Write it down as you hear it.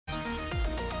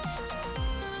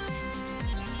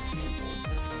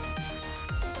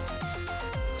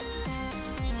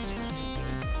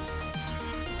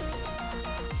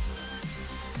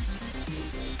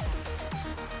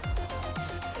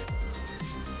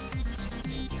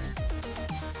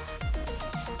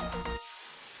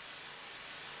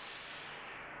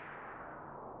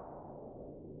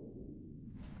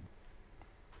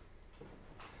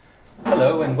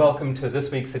Hello and welcome to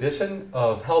this week's edition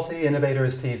of Healthy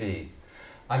Innovators TV.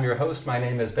 I'm your host, my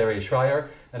name is Barry Schreier,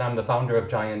 and I'm the founder of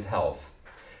Giant Health.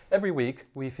 Every week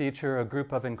we feature a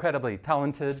group of incredibly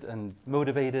talented and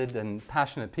motivated and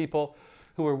passionate people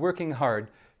who are working hard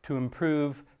to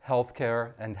improve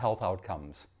healthcare and health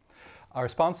outcomes. Our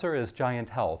sponsor is Giant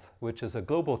Health, which is a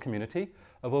global community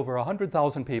of over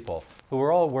 100,000 people who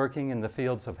are all working in the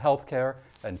fields of healthcare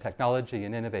and technology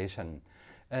and innovation.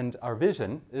 And our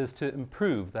vision is to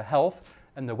improve the health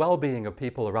and the well-being of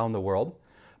people around the world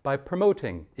by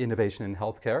promoting innovation in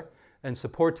healthcare and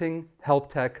supporting health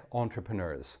tech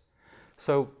entrepreneurs.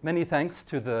 So many thanks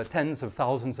to the tens of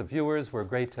thousands of viewers. We're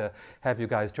great to have you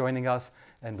guys joining us,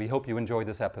 and we hope you enjoy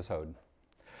this episode.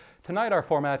 Tonight our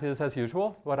format is as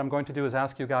usual. What I'm going to do is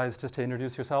ask you guys just to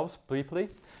introduce yourselves briefly,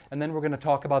 and then we're going to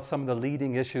talk about some of the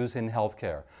leading issues in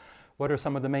healthcare. What are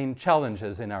some of the main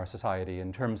challenges in our society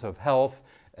in terms of health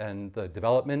and the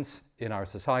developments in our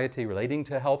society relating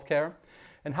to healthcare?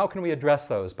 And how can we address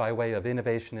those by way of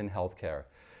innovation in healthcare?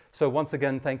 So once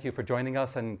again, thank you for joining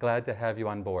us and glad to have you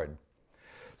on board.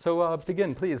 So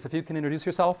begin, please, if you can introduce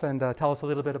yourself and tell us a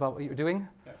little bit about what you're doing.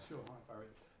 Yeah, sure. Hi, Barry.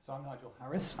 So I'm Nigel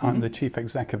Harris. I'm the Chief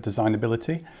Exec of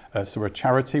Designability. So we're a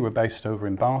charity. We're based over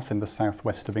in Bath in the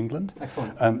southwest of England.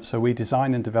 Excellent. So we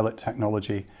design and develop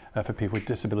technology for people with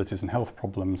disabilities and health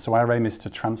problems. So our aim is to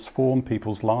transform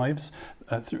people's lives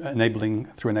through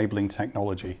enabling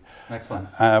technology. Excellent.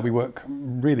 We work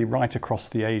really right across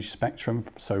the age spectrum,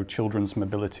 so children's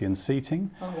mobility and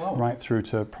seating, right through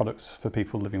to products for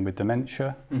people living with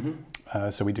dementia.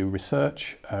 So we do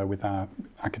research with our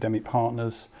academic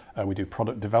partners, we do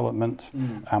product development,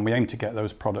 and we aim to get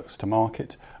those products to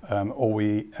market.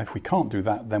 If we can't do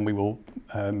that, then we will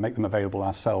make them available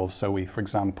ourselves. So we, for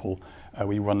example,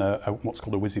 we run what's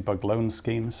called a WYSIBUG loan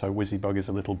scheme. So WYSIBUG is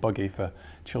a little buggy for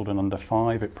children under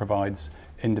 5. It provides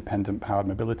independent powered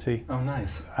mobility. Oh,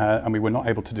 nice. And we were not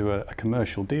able to do a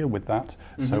commercial deal with that,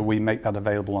 so we make that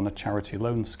available on a charity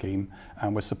loan scheme,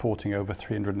 and we're supporting over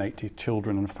 380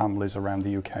 children and families around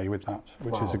the UK with that,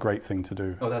 which is a great thing to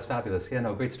do. Oh, that's fabulous. Yeah,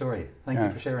 no, great story. Thank you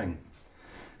for sharing.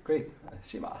 Great.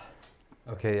 Chima.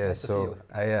 Okay, yeah, nice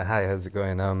hi, how's it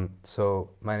going? So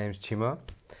my name's Chima.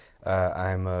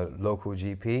 I'm a local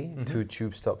GP, 2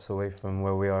 tube stops away from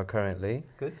where we are currently.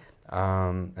 Good.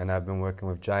 And I've been working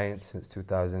with Giant since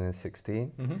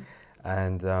 2016.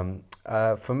 And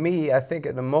for me, I think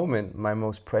at the moment, my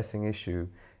most pressing issue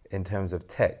in terms of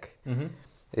tech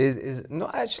is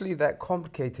not actually that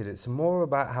complicated. It's more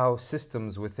about how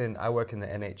systems within, I work in the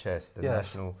NHS, the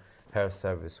National Health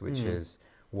Service, which is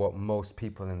what most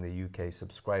people in the UK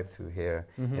subscribe to here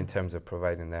in terms of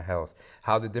providing their health.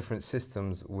 How the different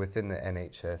systems within the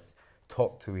NHS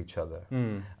talk to each other,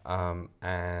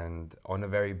 and on a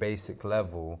very basic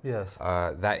level,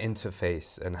 that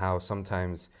interface, and how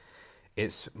sometimes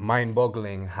it's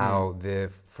mind-boggling how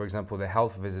for example, the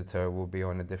health visitor will be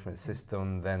on a different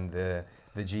system than the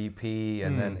GP,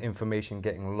 and then information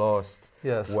getting lost,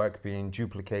 work being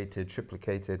duplicated,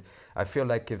 triplicated. I feel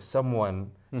like if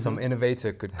someone, some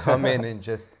innovator could come in and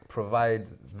just provide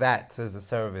that as a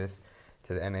service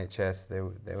to the NHS,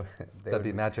 that'd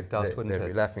be magic dust, wouldn't it? They'd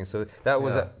be laughing. So that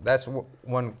was that's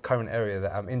one current area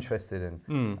that I'm interested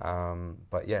in.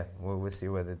 But yeah, we'll see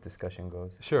where the discussion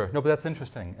goes. Sure. No, but that's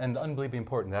interesting and unbelievably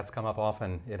important. That's come up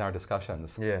often in our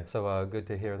discussions. Yeah. So good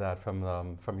to hear that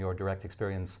from your direct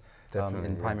experience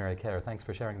in primary care. Thanks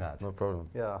for sharing that. No problem.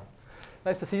 Yeah.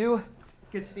 Nice to see you.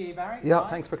 Good to see you, Barry. Yeah.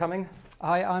 Thanks for coming.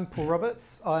 Hi, I'm Paul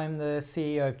Roberts. I'm the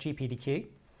CEO of GPDQ.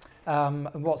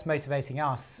 And what's motivating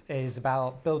us is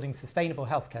about building sustainable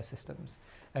healthcare systems.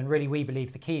 And really, we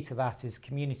believe the key to that is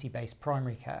community-based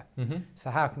primary care. So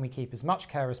how can we keep as much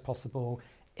care as possible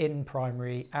in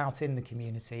primary, out in the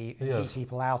community, and keep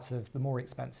people out of the more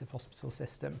expensive hospital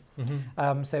system?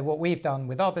 So what we've done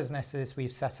with our business is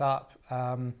we've set up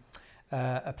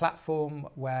a platform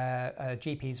where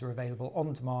GPs are available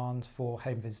on demand for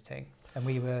home visiting. And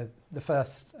we were the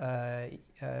first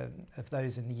of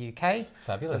those in the UK.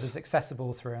 Fabulous. It was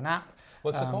accessible through an app.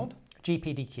 What's it called?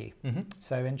 GPDQ.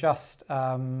 So in just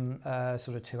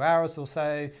sort of 2 hours or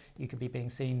so, you could be being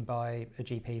seen by a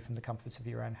GP from the comfort of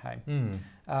your own home.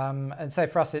 And so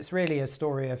for us, it's really a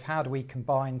story of how do we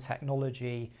combine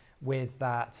technology with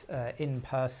that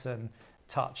in-person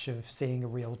touch of seeing a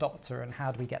real doctor, and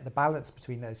how do we get the balance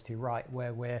between those two right,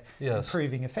 where we're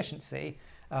improving efficiency,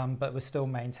 but we're still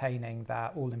maintaining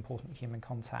that all-important human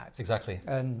contact. Exactly.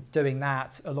 And doing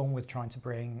that along with trying to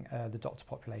bring the doctor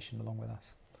population along with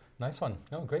us. Nice one.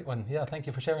 No, great one. Yeah, thank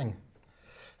you for sharing.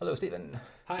 Hello, Stephen.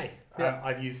 Hi.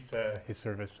 I've used his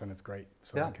service and it's great.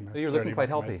 So you're looking quite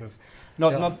healthy.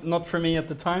 Not for me at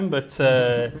the time, but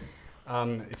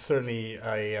It's certainly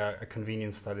a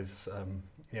convenience that is,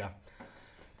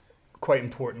 quite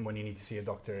important when you need to see a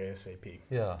doctor ASAP.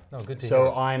 Yeah, no, good to hear.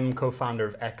 So I'm co-founder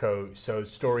of Echo. So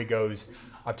story goes,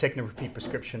 I've taken a repeat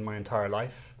prescription my entire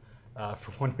life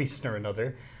for one reason or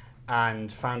another,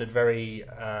 and found it very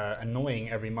annoying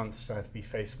every month to have to be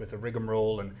faced with a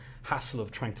rigmarole and hassle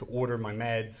of trying to order my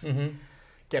meds,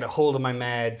 get a hold of my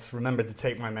meds, remember to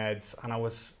take my meds, and I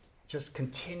was just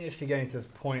continuously getting to this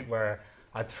point where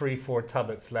I had 3-4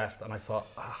 tablets left, and I thought,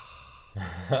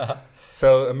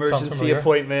 So emergency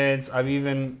appointments. I've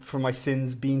even, for my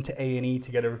sins, been to A&E to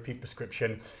get a repeat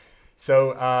prescription.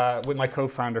 So with my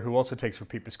co-founder, who also takes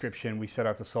repeat prescription, we set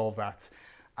out to solve that.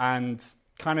 And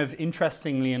kind of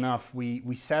interestingly enough, we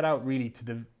set out really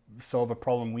to solve a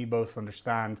problem we both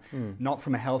understand, not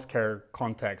from a healthcare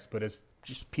context, but as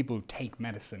just people who take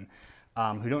medicine,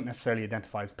 who don't necessarily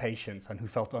identify as patients and who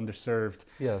felt underserved.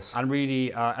 Yes. And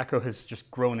really, Echo has just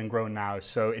grown and grown now.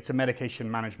 So it's a medication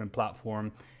management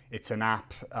platform. It's an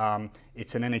app.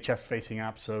 It's an NHS-facing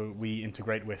app, so we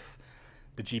integrate with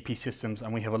the GP systems,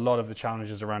 and we have a lot of the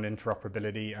challenges around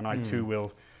interoperability, and I too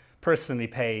will personally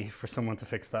pay for someone to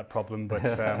fix that problem. But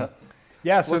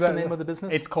yeah, so what's the name of the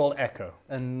business? It's called Echo.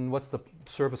 And what's the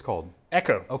service called?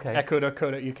 Echo. Okay.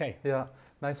 Echo.co.uk. Yeah,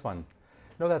 nice one.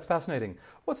 No, that's fascinating.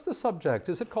 What's the subject?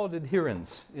 Is it called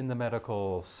adherence in the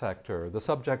medical sector? The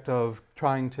subject of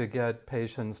trying to get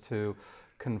patients to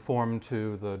conform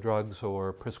to the drugs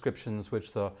or prescriptions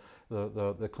which the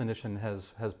clinician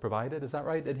has provided. Is that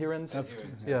right? Adherence? That's,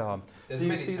 yeah. Do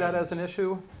you see that as an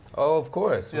issue? Oh, of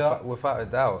course, Yeah. without a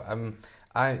doubt. I'm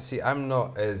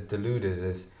not as deluded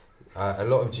as a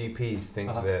lot of GPs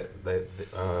think that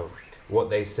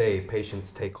what they say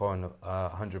patients take on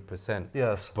 100%.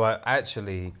 Yes. But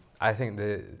actually, I think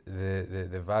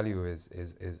the value is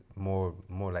more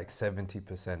like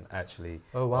 70% actually.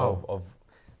 Oh wow. Of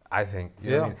I think.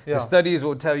 You know what I mean? Yeah. The studies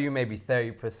will tell you maybe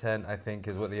 30%, I think,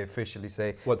 is what they officially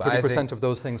say. What, But I 30% think of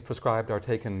those things prescribed are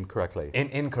taken correctly?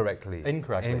 incorrectly.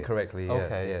 Incorrectly, yeah.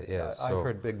 Okay. Yeah. I've So,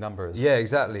 heard big numbers. yeah,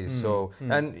 exactly. So,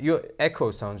 and your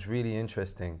Echo sounds really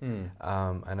interesting.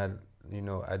 And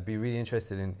I'd be really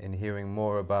interested in hearing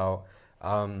more about,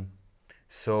 how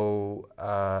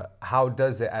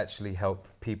does it actually help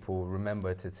people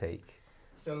remember to take?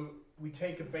 So we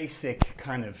take a basic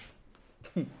kind of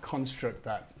construct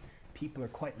that people are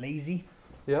quite lazy.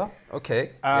 Yeah.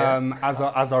 Okay. As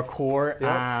our core.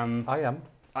 Yeah. I am.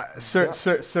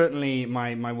 Certainly,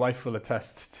 my wife will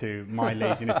attest to my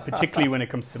laziness, particularly when it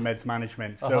comes to meds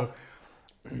management. So,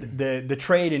 the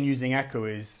trade in using Echo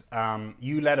is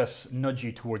you let us nudge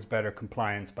you towards better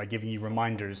compliance by giving you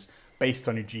reminders based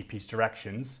on your GP's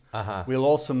directions. We'll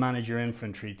also manage your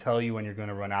inventory, tell you when you're going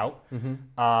to run out,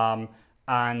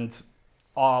 and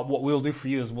what we'll do for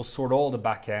you is we'll sort all the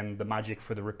back end, the magic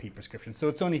for the repeat prescription. So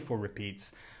it's only for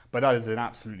repeats, but that is an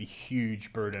absolutely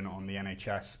huge burden on the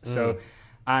NHS. So,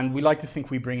 and we like to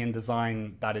think we bring in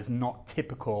design that is not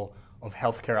typical of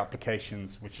healthcare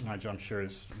applications, which Nigel, I'm sure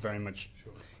is very much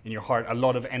in your heart. A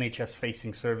lot of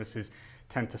NHS-facing services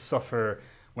tend to suffer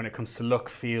when it comes to look,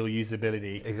 feel,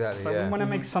 usability. Exactly. So we want to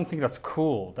make something that's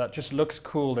cool, that just looks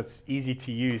cool, that's easy to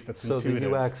use, that's intuitive. So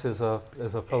the UX is a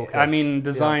focus. I mean,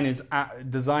 design is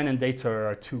design and data are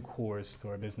our two cores to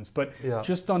our business. But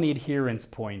just on the adherence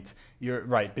point, you're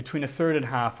right. Between a third and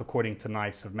half, according to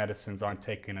NICE, of medicines aren't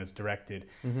taken as directed.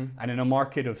 And in a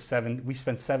market of we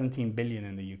spend 17 billion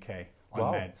in the UK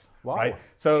on meds. Wow. Right.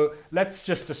 So let's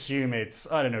just assume it's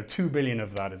 2 billion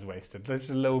of that is wasted. Let's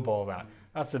just lowball that.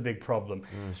 That's a big problem.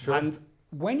 Sure. And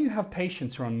when you have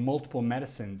patients who are on multiple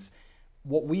medicines,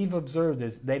 what we've observed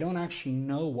is they don't actually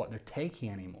know what they're taking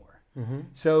anymore.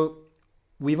 So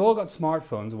we've all got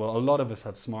smartphones. Well, a lot of us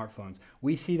have smartphones.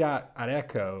 We see that at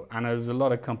Echo, and there's a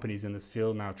lot of companies in this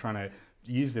field now trying to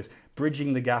use this,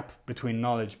 bridging the gap between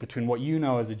knowledge, between what you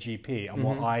know as a GP and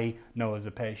what I know as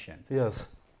a patient. Yes.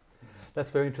 That's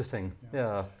very interesting.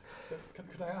 Yeah. So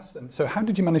could I ask them? So how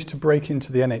did you manage to break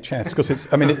into the NHS? Because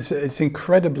it's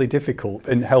incredibly difficult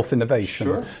in health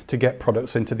innovation to get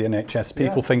products into the NHS.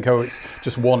 People think, it's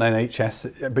just one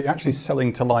NHS, but you're actually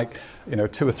selling to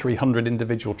 200 or 300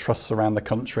 individual trusts around the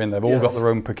country, and they've all got their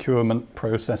own procurement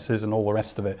processes and all the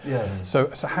rest of it. Yes. So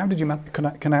how did you?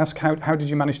 Can I ask how did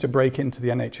you manage to break into the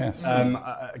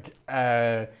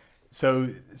NHS? So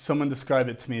someone described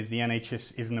it to me as the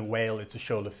NHS isn't a whale, it's a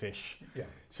shoulder fish. Yeah.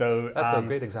 So that's a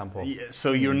great example.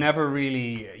 So you've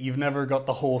never got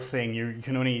the whole thing. You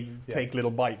can only take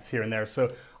little bites here and there.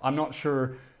 So I'm not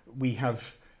sure we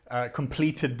have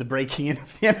completed the breaking in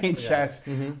of the NHS.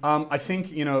 I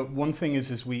think one thing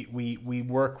is we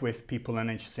work with people in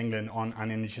NHS England and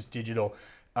NHS Digital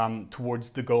towards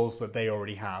the goals that they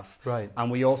already have. Right.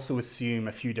 And we also assume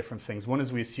a few different things. One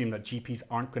is we assume that GPs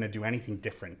aren't going to do anything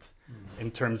different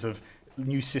in terms of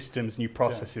new systems, new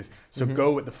processes. So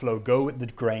go with the flow, go with the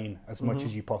grain as much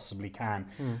as you possibly can.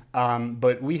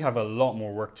 But we have a lot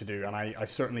more work to do, and I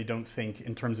certainly don't think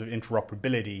in terms of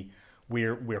interoperability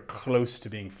we're close to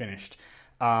being finished.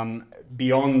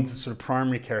 Beyond sort of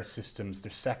primary care systems,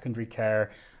 there's secondary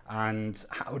care, and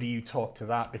how do you talk to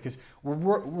that? Because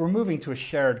we're moving to a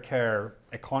shared care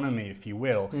economy, if you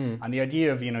will, and the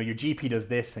idea of, you know, your GP does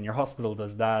this and your hospital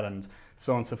does that and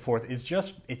so on and so forth is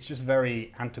just, it's just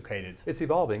very antiquated. It's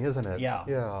evolving, isn't it? Yeah.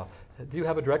 Yeah. Do you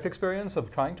have a direct experience of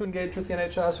trying to engage with the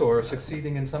NHS or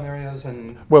succeeding in some areas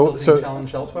and Well, still being so-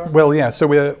 challenged elsewhere? Well, yeah, so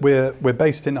we're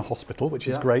based in a hospital, which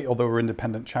is Yeah. great, although we're an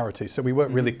independent charity. So we work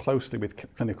really closely with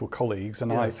clinical colleagues,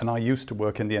 and Yes. I used to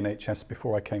work in the NHS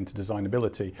before I came to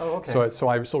Designability. Oh, okay. So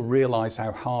I sort of realise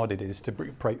how hard it is to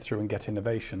break through and get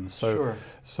innovation. So Sure.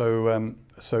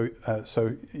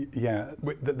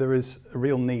 there is a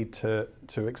real need to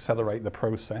accelerate the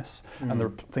process, and there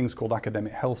are things called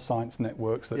academic health science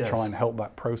networks that Yes. try and help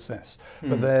that process.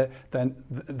 But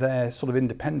they're sort of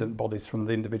independent bodies from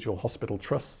the individual hospital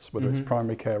trusts, whether it's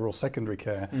primary care or secondary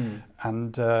care,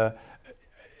 and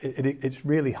it's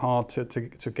really hard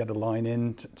to get a line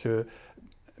in to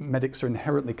medics are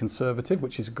inherently conservative,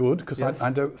 which is good, because Yes.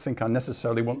 I don't think I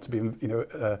necessarily want to be,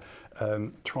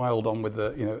 trialed on with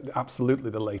absolutely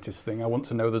the latest thing. I want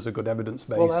to know there's a good evidence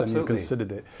base and you absolutely.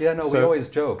 considered it. Yeah, no, we So- always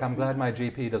joke. I'm glad my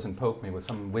GP doesn't poke me with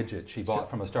some widget she bought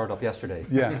from a startup yesterday.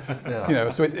 Yeah, Yeah.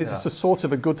 so it's a sort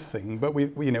of a good thing, but we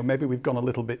maybe we've gone a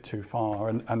little bit too far,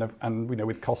 and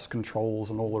with cost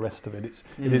controls and all the rest of it,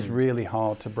 it is really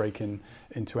hard to break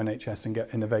into NHS and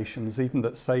get innovations, even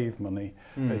that save money.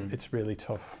 It's really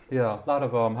tough. Yeah, a lot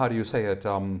of, how do you say it,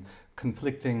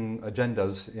 conflicting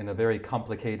agendas in a very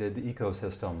complicated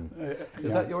ecosystem.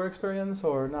 Is that your experience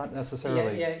or not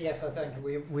necessarily? Yes, I think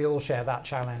we all share that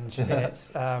challenge.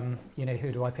 It's,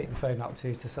 who do I pick the phone up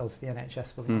to sell to the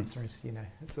NHS? Well, the answer is,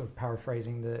 sort of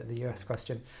paraphrasing the US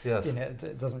question. Yes.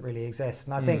 It doesn't really exist.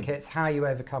 And I think it's how you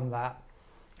overcome that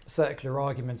circular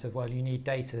argument of, well, you need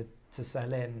data to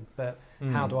sell in, but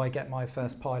how do I get my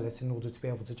first pilot in order to be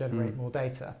able to generate more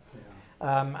data?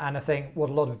 And I think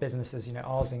what a lot of businesses,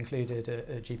 ours included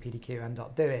at GPDQ, end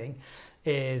up doing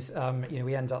is,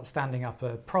 we end up standing up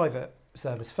a private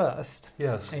service first,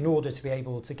 Yes. in order to be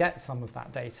able to get some of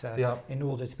that data, Yeah. in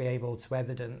order to be able to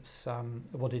evidence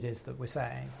what it is that we're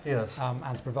saying, Yes.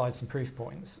 and to provide some proof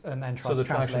points, and then try So to the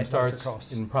traction translate those starts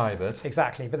across. in private.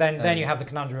 Exactly, but then you have the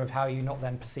conundrum of how you're not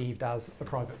then perceived as a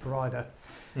private provider.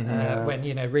 When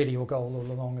really your goal all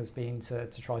along has been to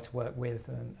try to work with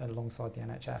and alongside the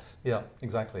NHS. Yeah,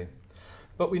 exactly.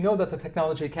 But we know that the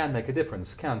technology can make a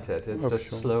difference, can't it? It's just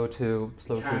sure. slow to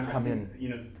come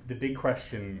in. The big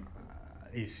question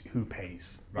is who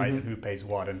pays, right? And who pays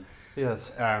what? And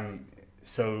Yes.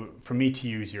 so for me to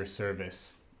use your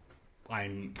service,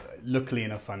 luckily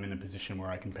enough, I'm in a position where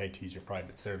I can pay to use your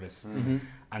private service.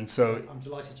 And so I'm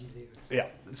delighted you do. yeah.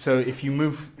 So if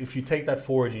you take that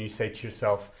forward and you say to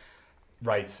yourself,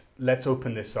 right, let's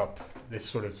open this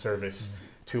sort of service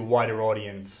to a wider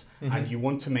audience, and you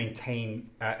want to maintain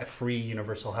a free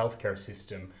universal healthcare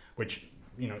system, which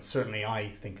certainly I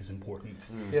think is important.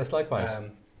 Yes, likewise.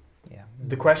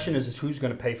 The question is who's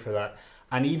going to pay for that?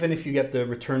 And even if you get the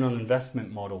return on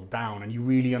investment model down and you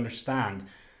really understand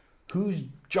whose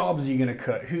jobs are you going to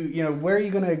cut? Where are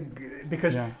you going to?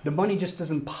 Because the money just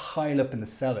doesn't pile up in the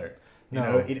cellar.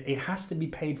 It has to be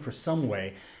paid for some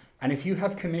way. And if you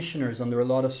have commissioners under a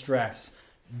lot of stress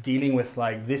dealing with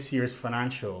like this year's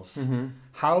financials,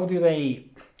 how do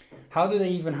they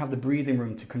even have the breathing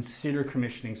room to consider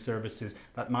commissioning services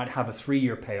that might have a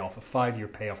 3-year payoff, a 5-year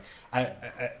payoff,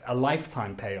 a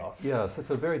lifetime payoff? Yes, it's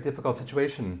a very difficult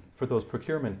situation for those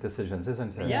procurement decisions,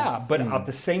 isn't it? Yeah, but at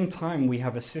the same time, we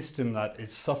have a system that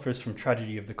suffers from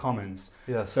tragedy of the commons.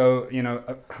 Yes. So,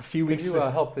 a few Could weeks you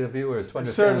help the viewers to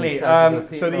understand? certainly.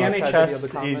 So the tragedy of the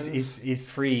NHS commons? is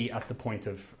free at the point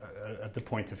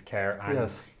of care, and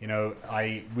Yes.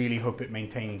 I really hope it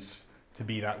maintains to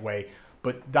be that way.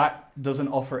 But that doesn't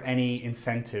offer any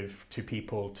incentive to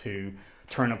people to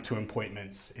turn up to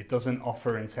appointments. It doesn't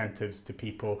offer incentives to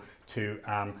people to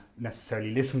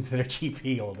necessarily listen to their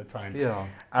GP all the time. Yeah.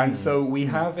 And so we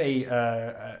have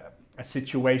a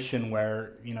situation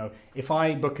where, if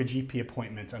I book a GP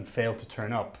appointment and fail to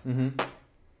turn up,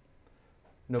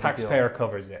 No big taxpayer deal.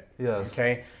 covers it. Yes.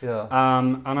 Okay. Yeah.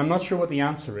 And I'm not sure what the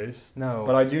answer is. No.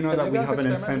 But I do know Have that you we guys have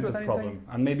an experimented with incentive anything? problem,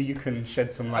 and maybe you can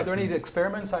shed some light. Are there any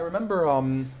experiments? I remember,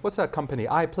 what's that company?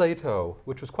 iPlato,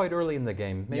 which was quite early in the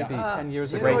game, maybe 10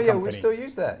 years ago. Great yeah, we company. still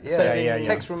use that. Yeah, Sending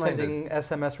text sending reminders.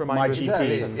 SMS My reminders. GP,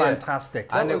 Exactly. Yeah. fantastic.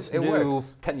 That And was it new works.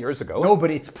 10 years ago. No,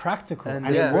 but it's practical and,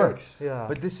 yeah. it works. Yeah.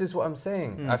 But this is what I'm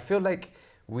saying. I feel like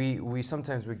we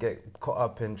sometimes we get caught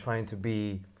up in trying to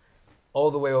be all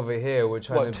the way over here. We're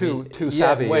trying What, to be too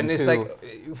savvy When and it's too- like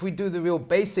if we do the real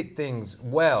basic things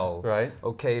well, Right.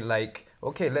 okay,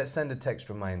 let's send a text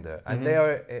reminder, and they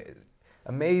are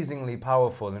amazingly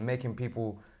powerful in making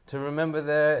people to remember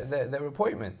their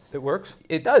appointments. It works?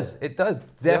 It does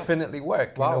definitely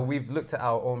work. Wow. You know, we've looked at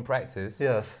our own practice.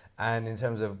 Yes. And in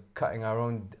terms of cutting our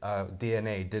own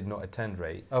DNA, did not attend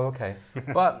rates. Oh, okay.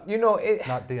 But you know, it.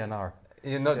 Not DNR.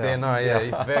 You're not Yeah. DNR,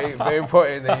 yeah. Very, very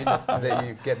important that that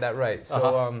you get that right.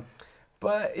 So,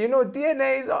 but you know,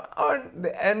 DNAs aren't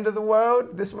the end of the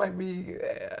world. This might be,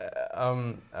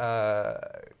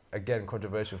 again,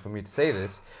 controversial for me to say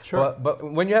this. Sure. But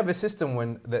when you have a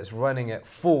system that's running at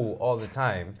full all the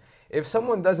time, if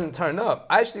someone doesn't turn up,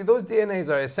 actually those DNAs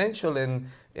are essential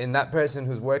in that person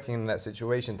who's working in that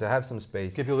situation to have some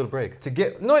space. Give you a little break. To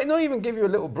get not even give you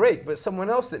a little break, but someone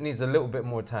else that needs a little bit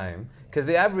more time, because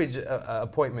the average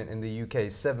appointment in the UK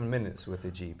is 7 minutes with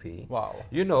a GP. Wow.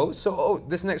 You know, so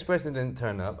this next person didn't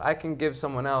turn up. I can give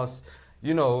someone else,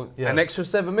 you know, an Yes. extra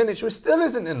 7 minutes, which still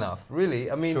isn't enough,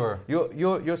 really. I mean, Sure.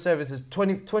 your service is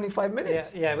 25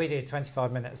 minutes. Yeah, we do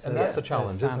 25 minutes. And as- that's the as challenge,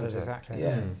 isn't standard, it? Exactly.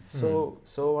 Yeah.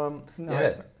 Mm.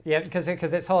 No, yeah, because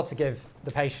it's hard to give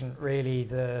the patient really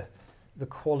the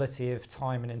quality of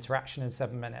time and interaction in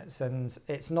 7 minutes, and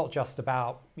it's not just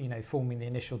about forming the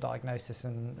initial diagnosis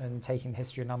and taking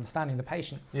history and understanding the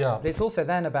patient. Yeah. But it's also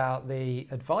then about the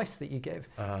advice that you give.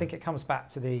 I think it comes back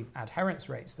to the adherence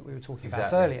rates that we were talking about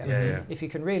Exactly. earlier. Yeah, yeah. If you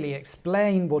can really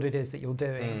explain what it is that you're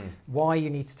doing, why you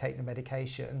need to take the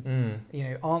medication,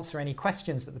 answer any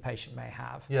questions that the patient may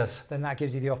have, Yes. then that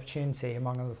gives you the opportunity,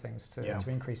 among other things, to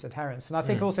increase adherence. And I Mm.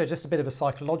 think also just a bit of a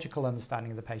psychological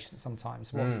understanding of the patient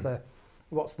sometimes.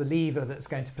 What's the lever that's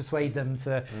going to persuade them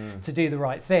to do the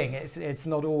right thing? It's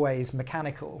not always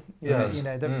mechanical. Yes.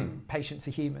 The patients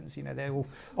are humans. They all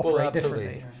operate absolutely.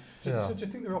 differently. Do Yeah. you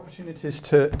think there are opportunities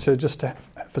to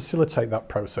facilitate that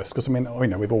process? Because I mean,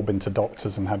 we've all been to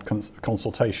doctors and had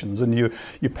consultations, and you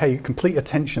pay complete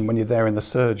attention when you're there in the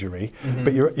surgery,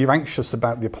 but you're anxious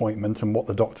about the appointment and what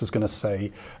the doctor's going to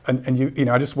say, and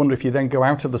I just wonder if you then go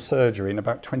out of the surgery and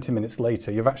about 20 minutes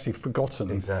later you've actually forgotten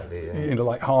Exactly. Yeah.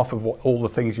 like half of all the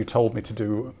things you told me to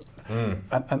do.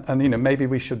 And maybe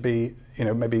we should be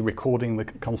maybe recording the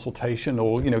consultation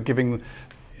or giving.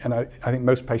 And I think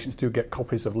most patients do get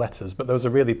copies of letters, but those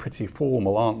are really pretty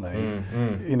formal, aren't they?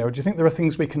 Do you think there are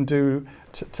things we can do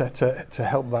to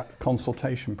help that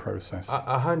consultation process?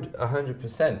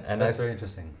 100%. And That's very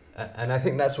interesting. And I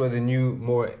think that's where the new,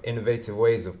 more innovative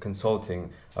ways of consulting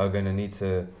are going to need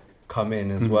to come in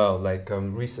as well. Like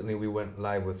recently we went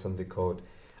live with something called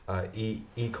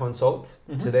e-consult.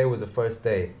 Today was the first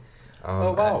day.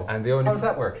 Oh, wow. And the only How does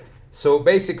that work? So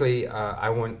basically, I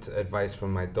want advice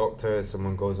from my doctor.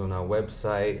 Someone goes on our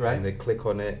website Right. and they click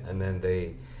on it, and then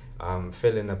they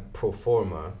fill in a pro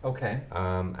forma. Okay.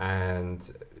 And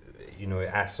it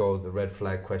asks all the red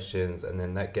flag questions, and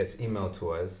then that gets emailed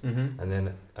to us, and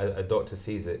then a doctor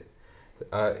sees it.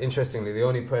 Interestingly, the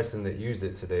only person that used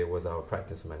it today was our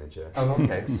practice manager. Oh,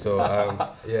 okay. So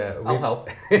yeah, I'll help.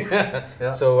 Yeah.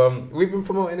 So we've been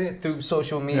promoting it through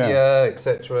social media,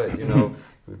 etc.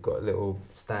 We've got a little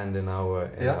stand in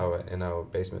our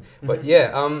basement. But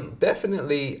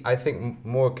definitely, I think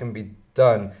more can be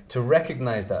done to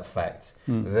recognise that fact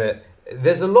that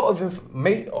there's a lot of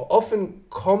often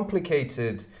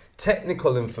complicated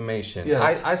technical information.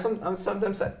 Yes. I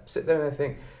sometimes sit there and I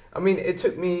think, I mean, it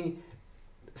took me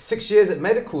 6 years at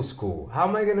medical school. How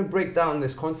am I going to break down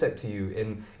this concept to you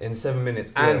in 7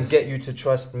 minutes and get you to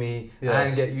trust me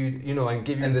and get you, and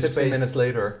give you And the 15 space minutes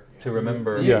later to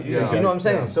remember. you know what I'm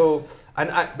saying? Yeah. So, and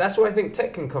that's where I think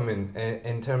tech can come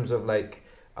in terms of like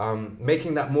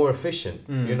making that more efficient,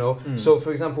 So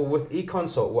for example, with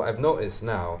eConsult, what I've noticed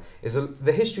now is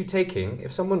the history taking,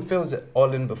 if someone fills it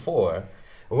all in before,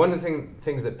 one of the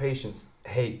things that patients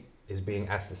hate is being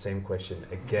asked the same question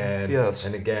again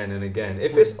and again and again.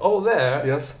 If it's all there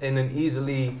in an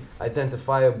easily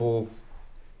identifiable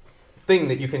thing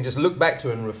that you can just look back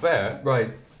to and refer,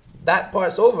 Right. that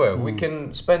part's over. We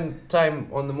can spend time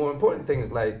on the more important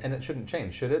things like... And it shouldn't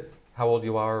change, should it? how old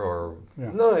you are, or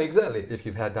No, exactly. if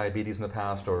you've had diabetes in the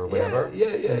past or whatever.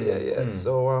 Yeah.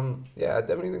 So, yeah, I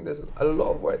definitely think there's a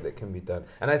lot of work that can be done.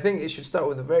 And I think it should start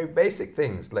with the very basic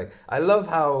things. Like, I love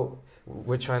how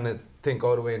we're trying to think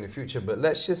all the way in the future, but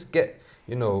let's just get,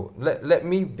 you know, let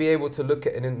me be able to look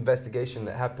at an investigation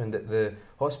that happened at the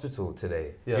hospital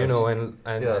today, you know, and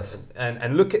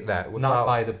look at that without, not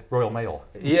by the Royal Mail.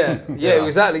 Yeah,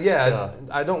 exactly.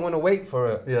 I don't want to wait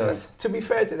for it. Yes. To be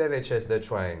fair to the NHS, they're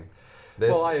trying.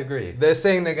 Well, I agree. They're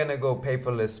saying they're going to go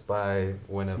paperless by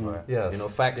whenever. Yes. You know,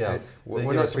 fax it.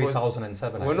 We're not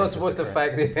 3007. We're not supposed to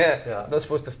fax. Not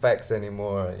supposed to fax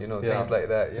anymore. You know, things like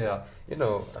that. You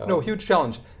know. No, huge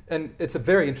challenge, and it's a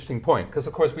very interesting point because,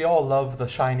 of course, we all love the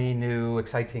shiny, new,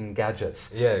 exciting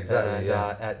gadgets. Yeah, exactly.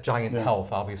 And at Giant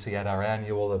Health, obviously, at our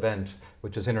annual event,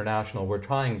 which is international, we're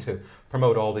trying to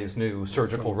promote all these new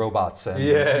surgical robots and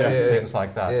things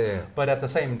like that. But at the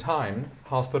same time,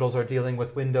 hospitals are dealing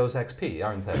with Windows XP,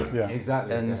 aren't they? Yeah,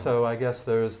 exactly. And so I guess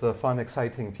there's the fun,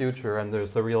 exciting future, and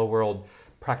there's the real-world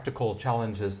practical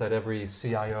challenges that every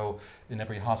CIO in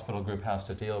every hospital group has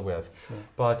to deal with. Sure.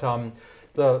 But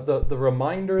the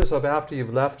reminders of after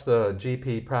you've left the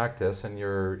GP practice and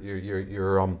your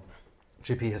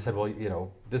GP has said, well, you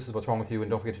know, this is what's wrong with you, and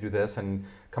don't forget to do this, and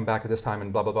come back at this time,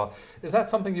 and blah, blah, blah. Is that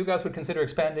something you guys would consider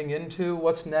expanding into?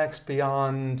 What's next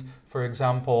beyond, for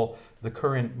example, the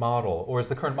current model? Or is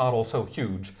the current model so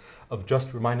huge of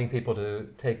just reminding people to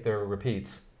take their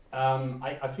repeats?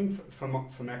 I think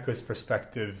from Echo's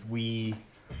perspective,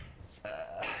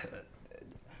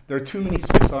 there are too many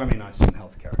Swiss Army knives in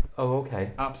healthcare. Oh,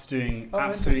 okay. Apps doing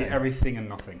absolutely everything and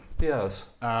nothing. Yes.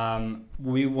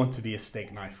 We want to be a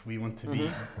steak knife. We want to be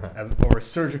or a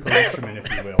surgical instrument, if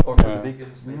you will. Or for the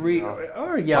vegans, maybe.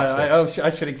 I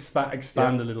should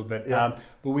expand a little bit. Yeah.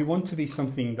 But we want to be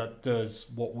something that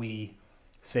does what we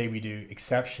say we do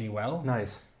exceptionally well.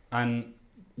 Nice. And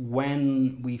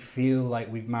when we feel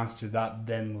like we've mastered that,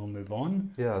 then we'll move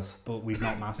on. Yes. But we've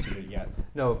not mastered it yet.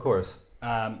 No, of course.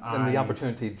 And the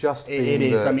opportunity just being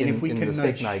it is. I mean, if we can the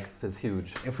steak knife is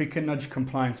huge. If we can nudge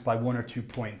compliance by 1 or 2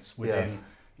 points within,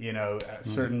 you know,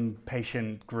 certain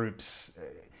patient groups,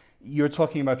 you're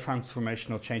talking about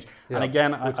transformational change. Yeah, and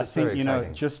again, I think, you know,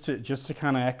 just to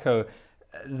kind of echo,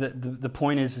 the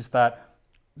point is that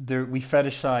we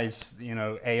fetishize, you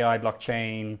know, AI,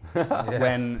 blockchain,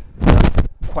 when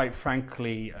quite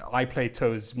frankly,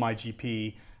 iPlato's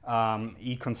MyGP,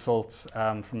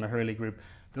 eConsult from the Hurley Group.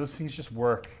 Those things just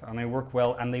work, and they work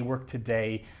well, and they work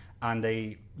today, and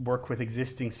they work with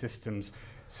existing systems.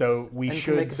 So we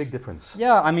should make a big difference.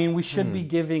 Yeah, I mean, we should be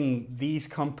giving these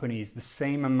companies the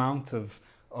same amount of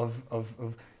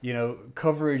you know,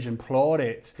 coverage and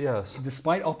plaudits. Yes.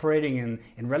 Despite operating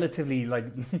in relatively like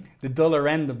the duller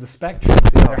end of the spectrum,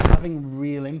 they're having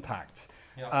real impact.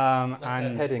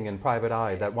 And heading in Private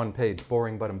Eye, that one page,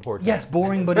 boring but important. Yes,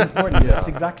 boring but important. That's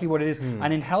exactly what it is.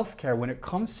 And in healthcare, when it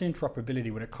comes to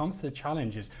interoperability, when it comes to the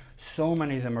challenges, so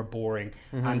many of them are boring,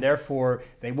 and therefore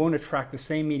they won't attract the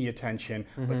same media attention,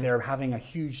 but they're having a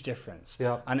huge difference.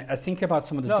 Yeah. And I think about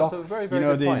some of the it's a very, very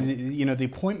good point. the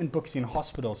appointment books in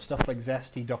hospitals, stuff like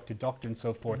Zesty, Dr. Doctor, and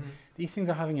so forth. These things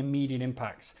are having immediate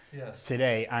impacts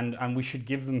today, and we should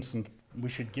give them some. We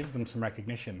should give them some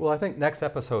recognition. Well, I think next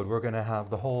episode we're going to have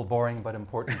the whole boring but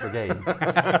important brigade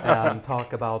and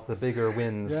talk about the bigger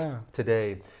wins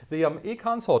today. The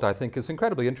eConsult, I think, is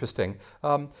incredibly interesting.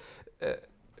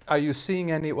 Are you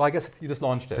seeing any? Well, I guess you just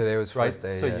launched it. Today was right. First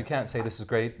day, so you can't say this is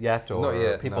great yet, or not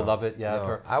yet, people love it yet. No.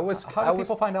 Or how do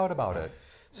people find out about it?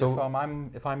 So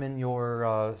if I'm in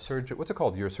your what's it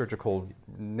called? Your surgical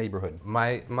neighborhood.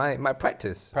 My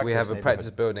practice. We have a practice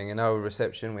building. In our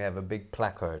reception, we have a big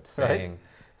placard saying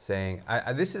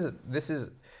this is.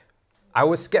 I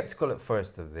was skeptical at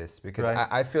first of this because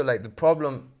I feel like the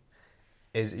problem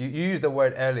is you used the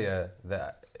word earlier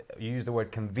that you used the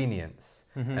word convenience,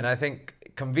 and I think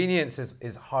convenience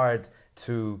is hard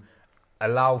to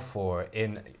allow for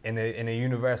in a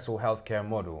universal healthcare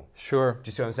model. Sure. Do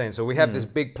you see what I'm saying? So we have this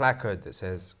big placard that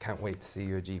says, "Can't wait to see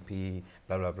your GP,"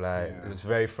 blah, blah, blah. Yeah. It's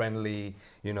very friendly,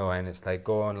 you know, and it's like,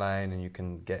 go online and you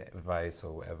can get advice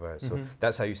or whatever. So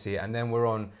that's how you see it. And then we're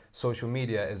on social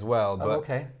media as well.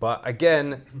 But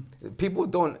again, people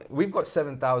don't, we've got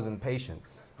 7,000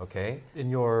 patients, okay? In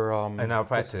your... in our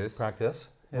practice.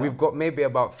 Yeah. We've got maybe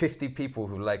about 50 people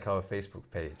who like our Facebook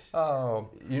page. Oh.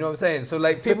 You know what I'm saying? So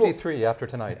like 53 after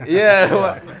tonight.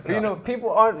 Well, you know,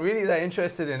 people aren't really that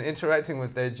interested in interacting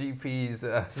with their GP's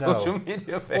social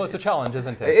media page. Well, it's a challenge,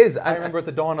 isn't it? It is. I remember at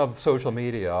the dawn of social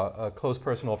media, a close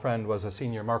personal friend was a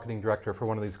senior marketing director for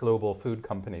one of these global food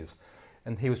companies.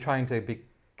 And he was trying to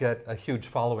get a huge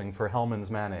following for Hellmann's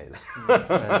mayonnaise.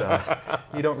 And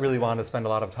you don't really want to spend a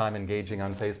lot of time engaging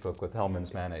on Facebook with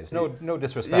Hellmann's mayonnaise. No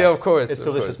disrespect. Yeah, of course. It's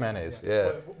delicious mayonnaise.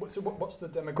 Yeah. So what's the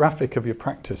demographic of your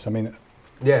practice? I mean,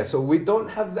 Yeah, so we don't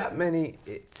have that many.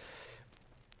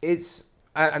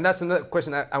 And that's another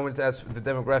question I wanted to ask the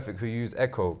demographic who use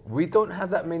Echo. We don't have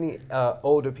that many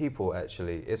older people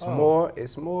actually. It's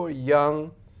more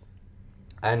young,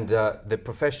 and the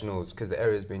professionals, because the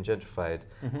area is being gentrified.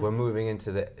 We're moving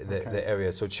into the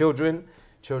area. So children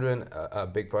are a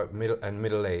big part,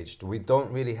 middle-aged. We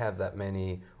don't really have that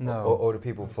many older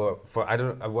people for I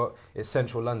don't well, it's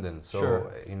central London, so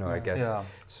Sure. I guess. Yeah.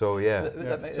 So yeah.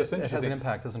 So it has an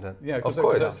impact, doesn't it? yeah, Of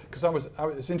course. Because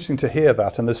it's interesting to hear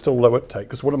that, and there's still low uptake.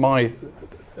 Because one of my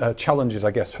challenges,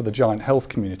 I guess, for the Giant Health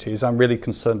community is I'm really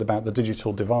concerned about the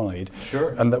digital divide. Sure.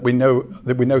 And that we know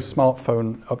smartphone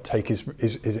uptake is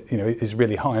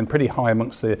really high, and pretty high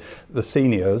amongst the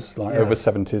seniors, like over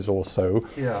 70s or so.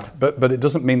 Yeah. But it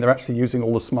doesn't mean they're actually using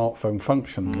all the smartphone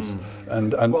functions.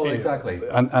 And Well, exactly.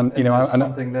 And there's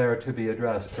something there to be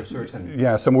addressed for certain.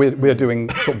 yeah, so we're doing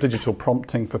sort of digital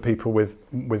prompting for people with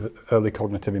early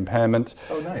cognitive impairment.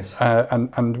 Oh, nice.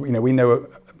 And we know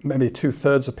maybe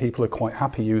 2/3 of people are quite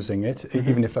happy using it,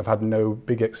 even if they've had no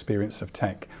big experience of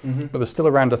tech. But there's still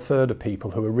around 1/3 of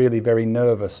people who are really very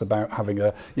nervous about having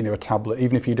a tablet,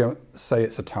 even if you don't say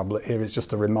it's a tablet. Here it's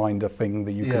just a reminder thing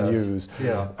that you can use.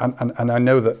 Yeah. And I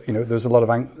know that there's a lot of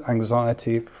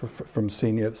anxiety from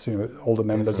seniors, older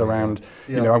members around.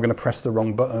 I'm going to press the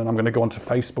wrong button. I'm going to go onto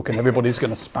Facebook and everybody's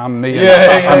going to spam me,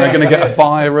 and they're going to get a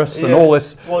virus and all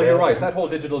this. Well, you're right. That whole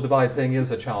digital divide thing is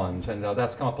a challenge, and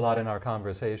that's come up a lot in our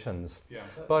conversations.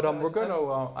 But we're going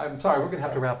to. I'm sorry, we're going to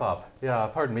have to wrap up. Yeah,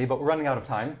 pardon me, but we're running out of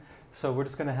time. So we're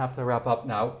just going to have to wrap up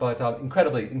now, but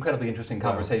incredibly interesting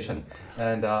conversation.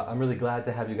 And I'm really glad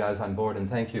to have you guys on board, and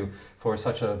thank you for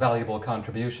such a valuable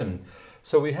contribution.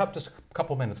 So we have just a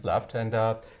couple minutes left, and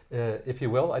if you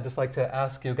will, I'd just like to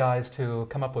ask you guys to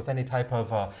come up with any type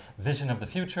of vision of the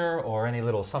future or any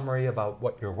little summary about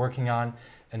what you're working on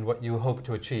and what you hope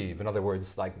to achieve. In other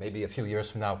words, like maybe a few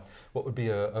years from now, what would be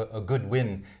a good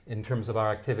win in terms of our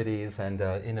activities and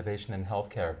innovation in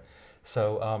healthcare.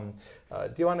 So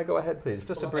do you want to go ahead, please?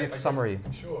 Just a brief summary.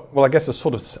 Sure. Well, I guess I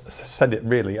sort of said it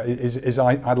really,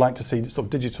 I'd like to see sort of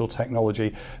digital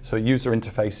technology, so user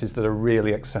interfaces that are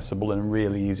really accessible and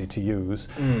really easy to use.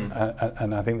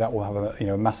 And I think that will have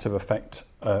a massive effect,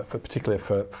 particularly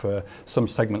for some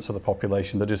segments of the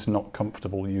population that are just not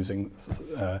comfortable using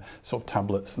sort of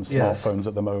tablets and smartphones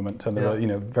at the moment. And there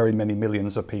are very many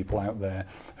millions of people out there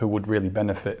who would really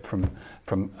benefit from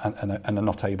and are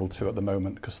not able to at the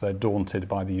moment because they're daunted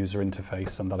by the user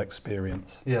interface and that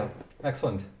experience. Yeah,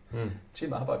 excellent.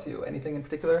 Chima, how about you? Anything in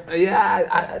particular?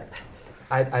 Yeah,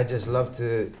 I just love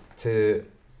to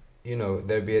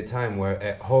there'd be a time where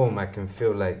at home I can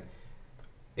feel like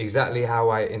exactly how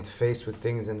I interface with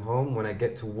things in home. When I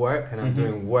get to work and I'm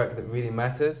doing work that really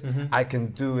matters, I can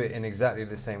do it in exactly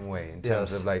the same way in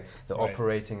terms of like the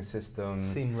operating systems,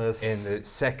 seamless, in the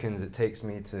seconds it takes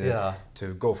me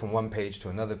to go from one page to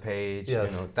another page.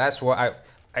 That's what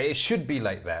it should be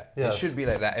like that. It should be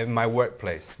like that in my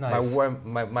workplace. Nice.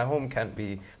 My home can't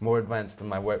be more advanced than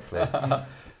my workplace.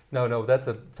 No, that's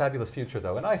a fabulous future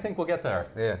though, and I think we'll get there.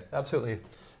 Yeah, absolutely.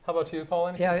 How about you, Paul?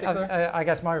 I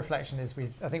guess my reflection is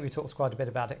I think we talked quite a bit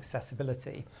about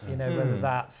accessibility. Whether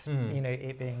that's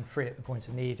it being free at the point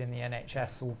of need in the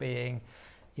NHS or being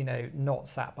not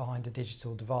sat behind a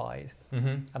digital divide.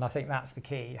 And I think that's the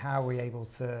key. How are we able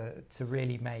to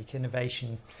really make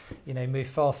innovation move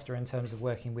faster in terms of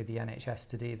working with the NHS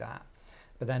to do that?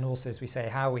 But then also, as we say,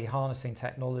 how are we harnessing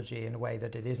technology in a way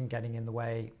that it isn't getting in the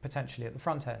way potentially at the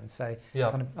front end? So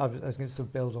I was going to sort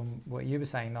of build on what you were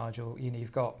saying, Nigel.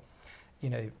 You've got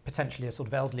potentially a sort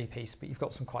of elderly piece, but you've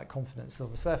got some quite confident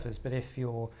silver surfers. But if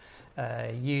your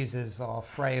users are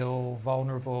frail,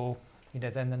 vulnerable,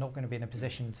 then they're not going to be in a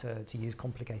position to use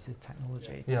complicated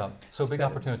technology. Yeah, so big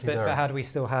opportunity there. But how do we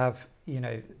still have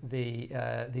the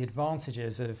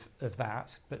advantages of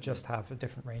that, but just have a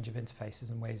different range of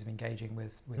interfaces and ways of engaging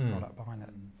with product behind it?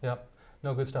 Yeah,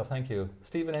 no, good stuff. Thank you,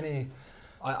 Stephen. Any?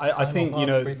 I think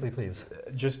briefly, please.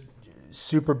 Just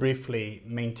super briefly,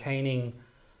 maintaining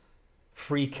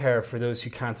free care for those who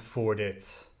can't afford it,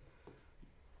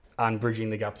 and bridging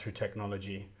the gap through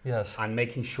technology. Yes. And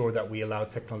making sure that we allow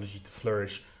technology to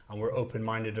flourish, and we're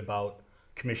open-minded about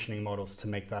commissioning models to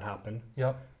make that happen.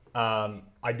 Yep.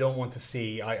 I don't want to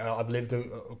see, I've lived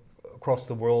across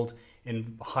the world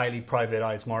in highly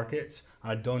privatized markets,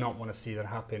 and I do not want to see that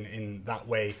happen in that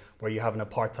way where you have an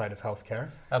apartheid of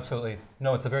healthcare. Absolutely.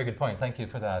 No, it's a very good point. Thank you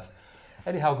for that.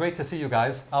 Anyhow, great to see you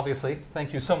guys, obviously.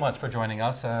 Thank you so much for joining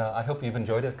us. I hope you've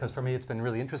enjoyed it, because for me it's been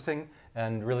really interesting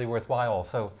and really worthwhile.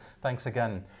 So thanks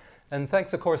again. And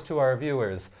thanks, of course, to our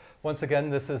viewers. Once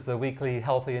again, this is the weekly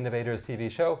Healthy Innovators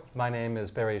TV show. My name is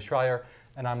Barry Schreier,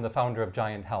 and I'm the founder of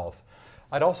Giant Health.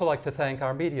 I'd also like to thank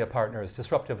our media partners,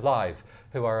 Disruptive Live,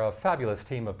 who are a fabulous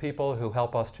team of people who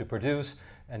help us to produce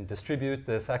and distribute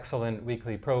this excellent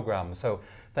weekly program. So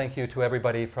thank you to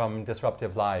everybody from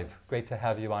Disruptive Live. Great to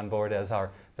have you on board as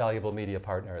our valuable media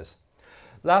partners.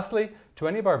 Lastly, to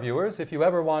any of our viewers, if you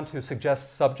ever want to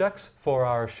suggest subjects for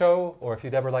our show, or if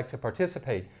you'd ever like to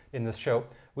participate in this show,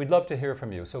 we'd love to hear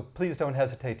from you. So please don't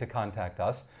hesitate to contact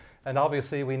us. And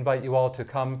obviously, we invite you all to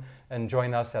come and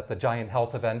join us at the Giant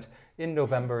Health event in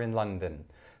November in London.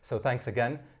 So thanks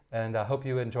again, and I hope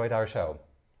you enjoyed our show.